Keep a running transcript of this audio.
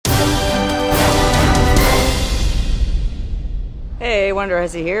Hey,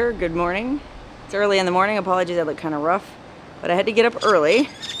 Wonderhussy here. Good morning. It's early in the morning. Apologies, I look kind of rough, but I had to get up early.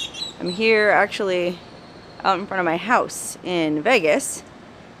 I'm here actually out in front of my house in Vegas,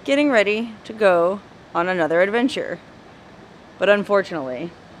 getting ready to go on another adventure. But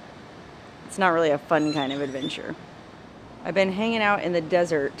unfortunately, it's not really a fun kind of adventure. I've been hanging out in the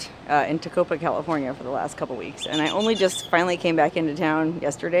desert in Tacoma, California for the last couple weeks, and I only just finally came back into town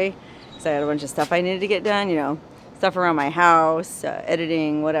yesterday because I had a bunch of stuff I needed to get done, you know, stuff around my house,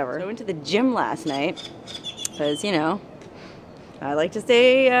 editing, whatever. So I went to the gym last night because, you know, I like to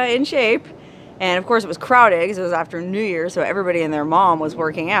stay in shape. And of course it was crowded because it was after New Year, so everybody and their mom was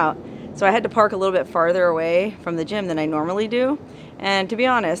working out. So I had to park a little bit farther away from the gym than I normally do. And to be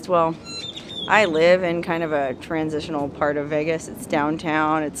honest, well, I live in kind of a transitional part of Vegas. It's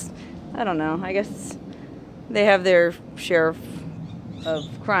downtown. It's, I don't know, I guess they have their share of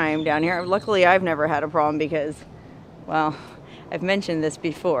crime down here. Luckily, I've never had a problem because, well, I've mentioned this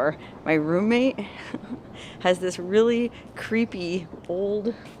before. My roommate has this really creepy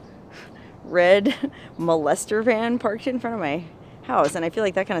old red molester van parked in front of my house, and I feel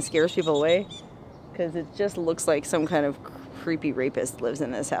like that kind of scares people away because it just looks like some kind of creepy rapist lives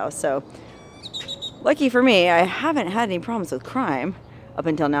in this house. So lucky for me, I haven't had any problems with crime up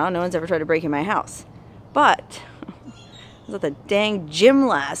until now. No one's ever tried to break in my house. But I was at the dang gym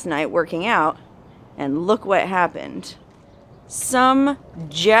last night working out, and look what happened. Some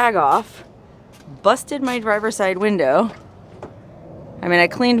jagoff busted my driver's side window. I mean, I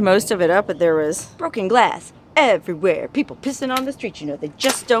cleaned most of it up, but there was broken glass everywhere. People pissing on the street, you know, they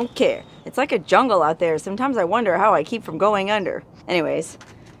just don't care. It's like a jungle out there. Sometimes I wonder how I keep from going under. Anyways,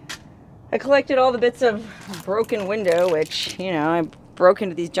 I collected all the bits of broken window, which, you know, I broke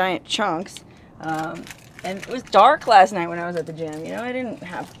into these giant chunks. And it was dark last night when I was at the gym. You know, I didn't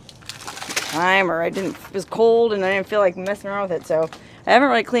have time, or it was cold and I didn't feel like messing around with it. So I haven't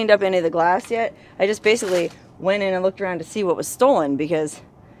really cleaned up any of the glass yet. I just basically went in and looked around to see what was stolen because,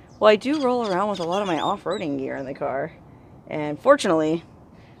 well, I do roll around with a lot of my off-roading gear in the car. And fortunately,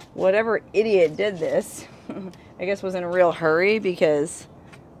 whatever idiot did this, I guess was in a real hurry because,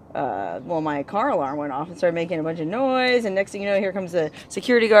 well, my car alarm went off and started making a bunch of noise. And next thing you know, here comes the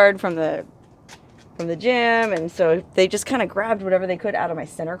security guard from the gym. And so they just kind of grabbed whatever they could out of my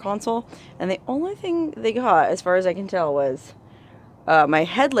center console. And the only thing they got, as far as I can tell, was my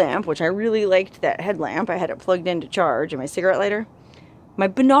headlamp, which I really liked that headlamp. I had it plugged in to charge, and my cigarette lighter. My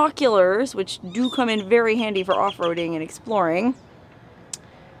binoculars, which do come in very handy for off-roading and exploring.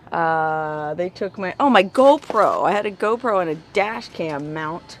 They took my GoPro. I had a GoPro and a dash cam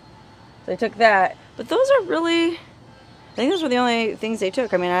mount. So they took that. But those are really, I think those were the only things they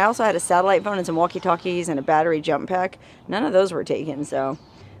took. I mean, I also had a satellite phone and some walkie-talkies and a battery jump pack. None of those were taken, so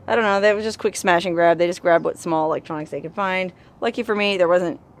I don't know. That was just quick smash and grab. They just grabbed what small electronics they could find. Lucky for me, there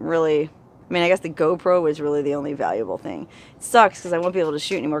wasn't really, I mean, I guess the GoPro was really the only valuable thing. It sucks because I won't be able to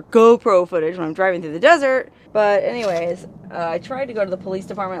shoot any more GoPro footage when I'm driving through the desert. But anyways, I tried to go to the police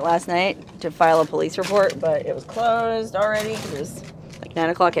department last night to file a police report, but it was closed already. It was like 9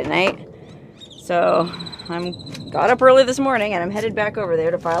 o'clock at night. So I got up early this morning and I'm headed back over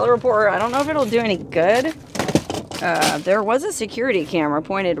there to file a report. I don't know if it'll do any good. There was a security camera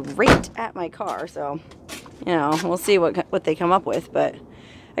pointed right at my car, so, you know, we'll see what they come up with. But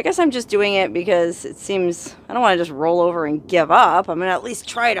I guess I'm just doing it because it seems, I don't want to just roll over and give up. I'm going to at least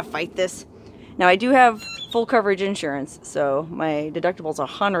try to fight this. Now, I do have full coverage insurance, so my deductible's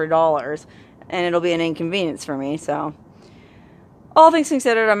 $100, and it'll be an inconvenience for me. So all things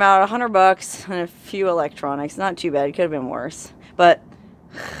considered, I'm out $100 and a few electronics. Not too bad. It could have been worse. But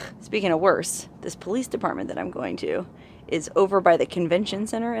speaking of worse, this police department that I'm going to is over by the convention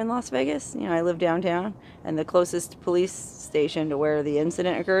center in Las Vegas. You know, I live downtown, and the closest police station to where the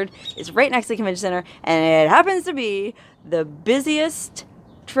incident occurred is right next to the convention center, and it happens to be the busiest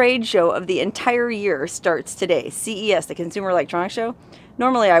trade show of the entire year starts today. CES, the Consumer Electronics Show.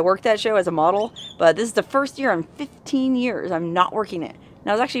 Normally I work that show as a model, but this is the first year in 15 years I'm not working it. And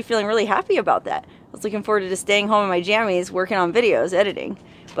I was actually feeling really happy about that. I was looking forward to just staying home in my jammies, working on videos, editing.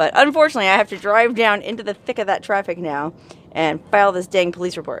 But unfortunately, I have to drive down into the thick of that traffic now and file this dang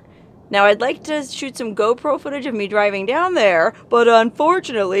police report. Now, I'd like to shoot some GoPro footage of me driving down there, but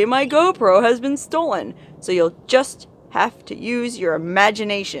unfortunately, my GoPro has been stolen. So you'll just have to use your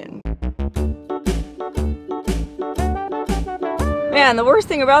imagination. Man, the worst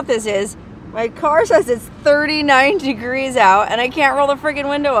thing about this is my car says it's 39 degrees out and I can't roll the friggin'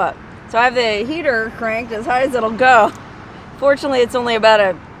 window up. So I have the heater cranked as high as it'll go. Fortunately, it's only about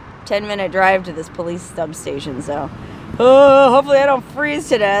a 10-minute drive to this police substation, so hopefully I don't freeze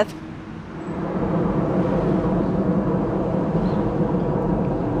to death.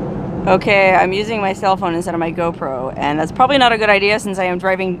 Okay, I'm using my cell phone instead of my GoPro, and that's probably not a good idea since I am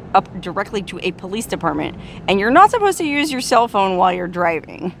driving up directly to a police department, and you're not supposed to use your cell phone while you're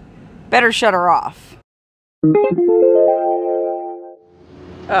driving. Better shut her off.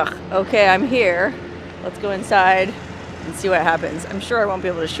 Ugh, okay, I'm here. Let's go inside and see what happens. I'm sure I won't be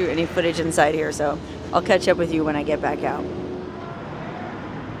able to shoot any footage inside here, so I'll catch up with you when I get back out.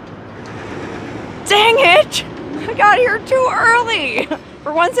 Dang it! I got here too early!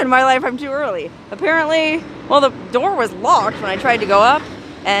 For once in my life, I'm too early. Apparently, well, the door was locked when I tried to go up,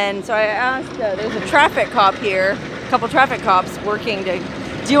 and so I asked, there's a traffic cop here, a couple traffic cops working to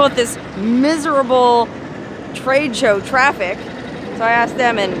deal with this miserable trade show traffic. So I asked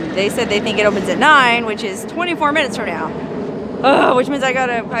them, and they said they think it opens at 9, which is 24 minutes from now. Which means I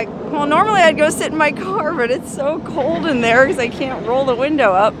gotta, well, normally I'd go sit in my car, but it's so cold in there because I can't roll the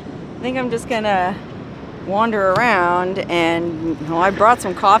window up. I think I'm just gonna wander around, and well, I brought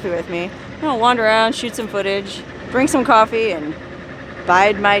some coffee with me. I'm gonna wander around, shoot some footage, drink some coffee, and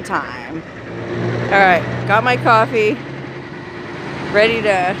bide my time. Alright, got my coffee, ready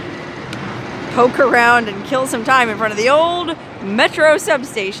to poke around and kill some time in front of the old metro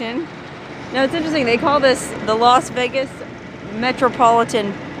substation. Now it's interesting, they call this the Las Vegas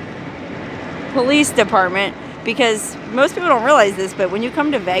Metropolitan Police Department because most people don't realize this, but when you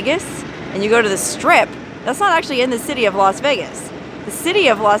come to Vegas and you go to the Strip, that's not actually in the city of Las Vegas. The city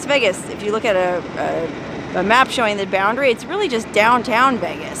of Las Vegas, if you look at a map showing the boundary, it's really just downtown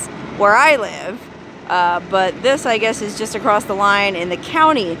Vegas, where I live. But this, I guess, is just across the line in the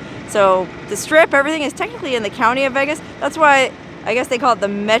county. So the Strip, everything is technically in the county of Vegas. That's why I guess they call it the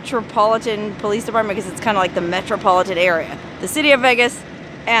Metropolitan Police Department, because it's kind of like the metropolitan area. The city of Vegas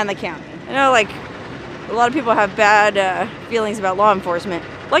and the county. I know, like, a lot of people have bad feelings about law enforcement.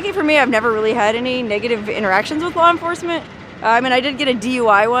 Lucky for me, I've never really had any negative interactions with law enforcement. I mean, I did get a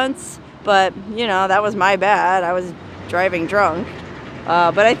DUI once, but, you know, that was my bad. I was driving drunk.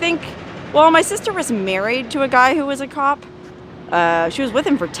 But I think, well, my sister was married to a guy who was a cop. She was with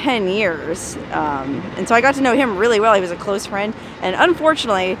him for 10 years. And so I got to know him really well. He was a close friend. And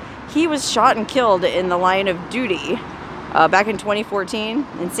unfortunately, he was shot and killed in the line of duty back in 2014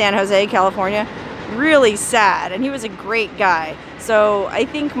 in San Jose, California. Really sad, and he was a great guy. So I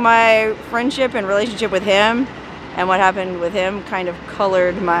think my friendship and relationship with him and what happened with him kind of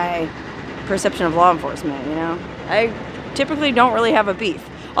colored my perception of law enforcement, you know? I typically don't really have a beef.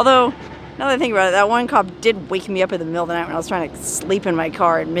 Although, now that I think about it, that one cop did wake me up in the middle of the night when I was trying to sleep in my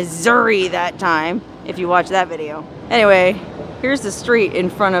car in Missouri that time, if you watch that video. Anyway, here's the street in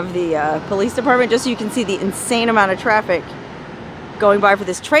front of the police department, just so you can see the insane amount of traffic going by for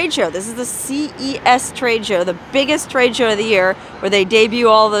this trade show. This is the CES trade show, the biggest trade show of the year, where they debut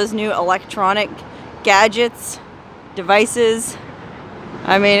all those new electronic gadgets, devices.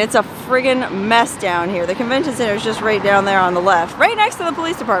 I mean, it's a friggin' mess down here. The convention center is just right down there on the left, right next to the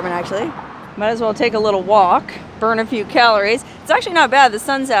police department, actually. Might as well take a little walk, burn a few calories. It's actually not bad. The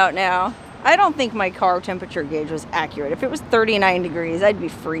sun's out now. I don't think my car temperature gauge was accurate. If it was 39 degrees, I'd be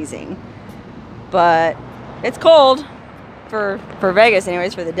freezing. But it's cold. For Vegas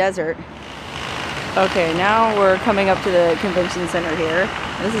anyways, for the desert. Okay, now we're coming up to the convention center here.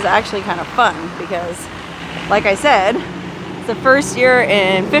 This is actually kind of fun because, like I said, it's the first year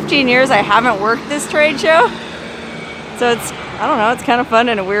in 15 years I haven't worked this trade show. So it's, I don't know, it's kind of fun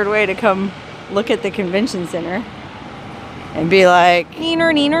in a weird way to come look at the convention center and be like,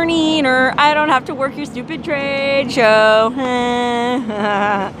 neener, neener, neener, I don't have to work your stupid trade show.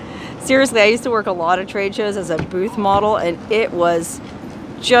 Seriously, I used to work a lot of trade shows as a booth model, and it was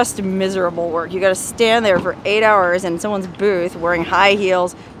just miserable work. You got to stand there for 8 hours in someone's booth wearing high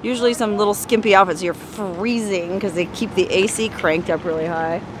heels, usually some little skimpy outfits. So you're freezing because they keep the AC cranked up really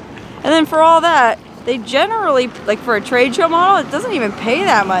high. And then for all that, they generally, like for a trade show model, it doesn't even pay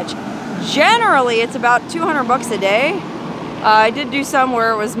that much. Generally, it's about 200 bucks a day. I did do some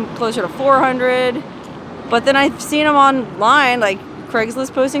where it was closer to 400, but then I've seen them online, like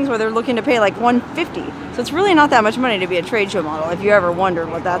Craigslist postings, where they're looking to pay like 150. So it's really not that much money to be a trade show model, if you ever wondered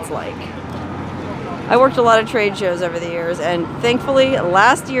what that's like. I worked a lot of trade shows over the years, and thankfully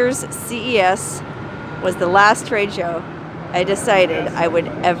last year's CES was the last trade show I decided I would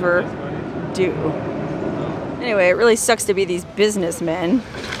ever do. Anyway, it really sucks to be these businessmen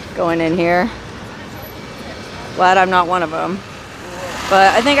going in here. Glad I'm not one of them.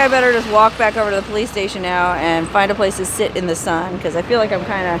 But I think I better just walk back over to the police station now and find a place to sit in the sun, because I feel like I'm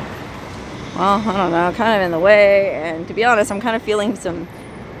kind of, well, I don't know, kind of in the way. And to be honest, I'm kind of feeling some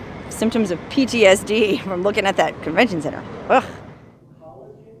symptoms of PTSD from looking at that convention center. Ugh.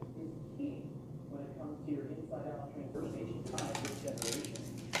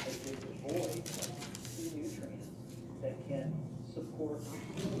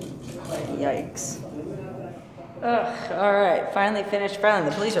 Yikes. Ugh, alright, finally finished filing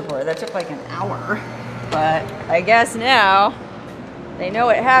the police report. That took like an hour. But I guess now they know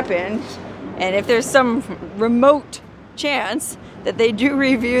it happened. And if there's some remote chance that they do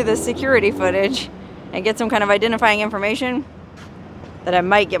review the security footage and get some kind of identifying information, that I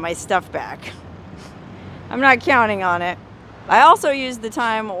might get my stuff back. I'm not counting on it. I also used the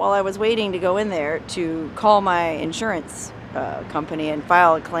time while I was waiting to go in there to call my insurance company and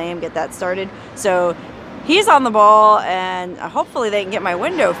file a claim, get that started. So he's on the ball, and hopefully they can get my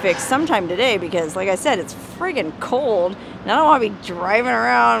window fixed sometime today, because like I said, it's friggin' cold and I don't want to be driving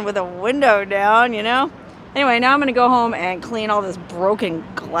around with a window down, you know? Anyway, now I'm gonna go home and clean all this broken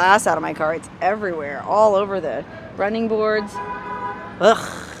glass out of my car. It's everywhere, all over the running boards.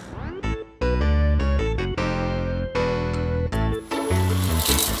 Ugh.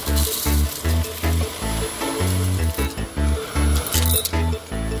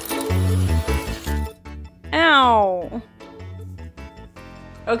 Ow.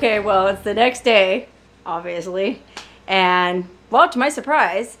 Okay, well, it's the next day, obviously, and well, to my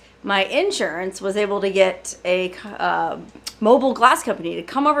surprise, my insurance was able to get a mobile glass company to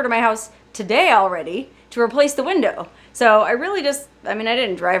come over to my house today already to replace the window. So I really just, I mean, I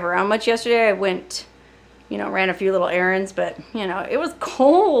didn't drive around much yesterday. I went, you know, ran a few little errands, but, you know, it was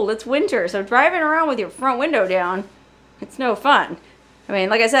cold. It's winter, so driving around with your front window down, it's no fun. I mean,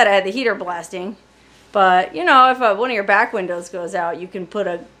 like I said, I had the heater blasting. But, you know, if one of your back windows goes out, you can put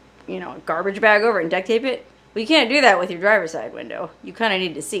a, you know, a garbage bag over it and duct tape it. Well, you can't do that with your driver's side window. You kind of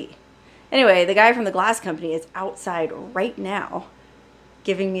need to see. Anyway, the guy from the glass company is outside right now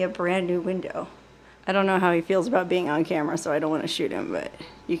giving me a brand new window. I don't know how he feels about being on camera, so I don't want to shoot him, but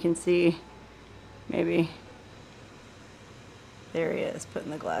you can see maybe. There he is,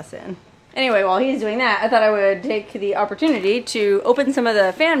 putting the glass in. Anyway, while he's doing that, I thought I would take the opportunity to open some of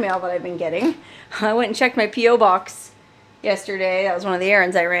the fan mail that I've been getting. I went and checked my P.O. box yesterday. That was one of the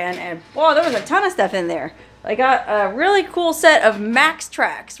errands I ran, and whoa, there was a ton of stuff in there. I got a really cool set of Max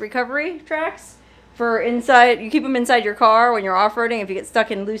tracks, recovery tracks, for inside. You keep them inside your car when you're off-roading if you get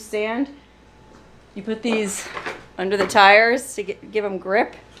stuck in loose sand. You put these under the tires to give them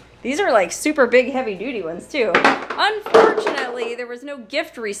grip. These are like super big heavy duty ones too. Unfortunately, there was no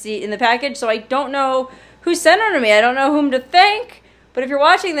gift receipt in the package, so I don't know who sent them to me. I don't know whom to thank, but if you're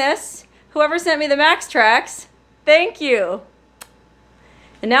watching this, whoever sent me the Max tracks, thank you.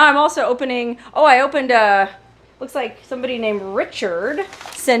 And now I'm also opening, oh, I opened, looks like somebody named Richard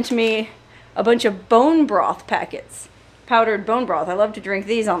sent me a bunch of bone broth packets, powdered bone broth. I love to drink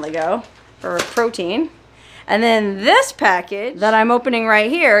these on the go for protein. And then this package that I'm opening right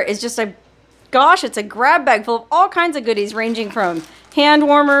here is just a, gosh, it's a grab bag full of all kinds of goodies, ranging from hand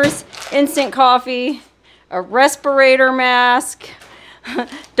warmers, instant coffee, a respirator mask,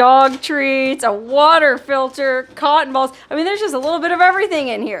 dog treats, a water filter, cotton balls. I mean, there's just a little bit of everything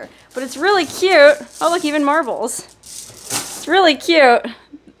in here, but it's really cute. Oh, look, even marbles. It's really cute.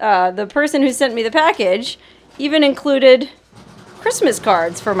 The person who sent me the package even included Christmas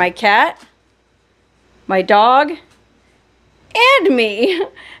cards for my cat, my dog, and me.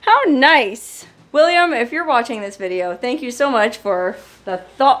 How nice. William, if you're watching this video, thank you so much for the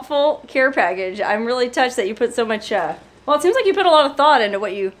thoughtful care package. I'm really touched that you put so much, well, it seems like you put a lot of thought into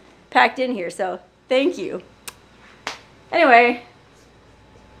what you packed in here, so thank you. Anyway,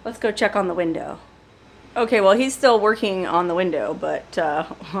 let's go check on the window. Okay, well, he's still working on the window, but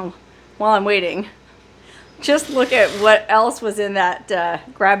while I'm waiting, just look at what else was in that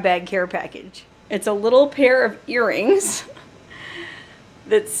grab bag care package. It's a little pair of earrings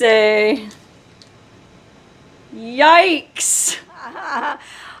that say, yikes.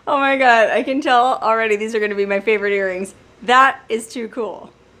 Oh my God, I can tell already these are going to be my favorite earrings. That is too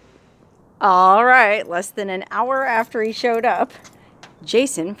cool. All right, less than an hour after he showed up,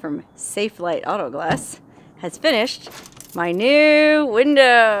 Jason from Safe Light Auto Glass has finished my new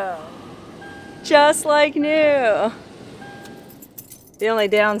window. Just like new. The only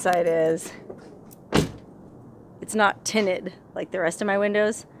downside is it's not tinted like the rest of my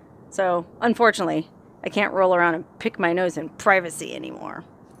windows. So unfortunately, I can't roll around and pick my nose in privacy anymore.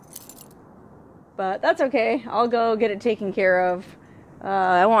 But that's okay. I'll go get it taken care of.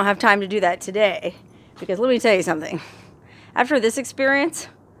 I won't have time to do that today, because let me tell you something. After this experience,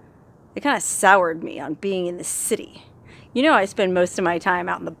 it kind of soured me on being in the city. You know, I spend most of my time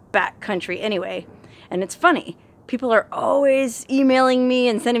out in the back country anyway. And it's funny. People are always emailing me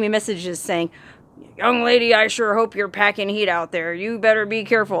and sending me messages saying, young lady, I sure hope you're packing heat out there. You better be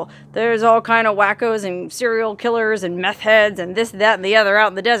careful. There's all kind of wackos and serial killers and meth heads and this, that, and the other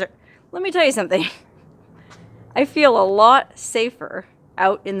out in the desert. Let me tell you something. I feel a lot safer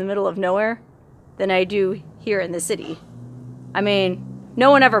out in the middle of nowhere than I do here in the city. I mean,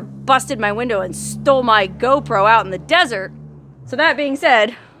 no one ever busted my window and stole my GoPro out in the desert. So that being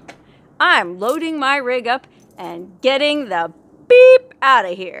said, I'm loading my rig up and getting the beep out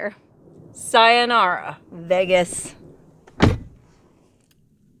of here. Sayonara, Vegas.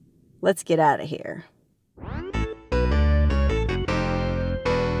 Let's get out of here.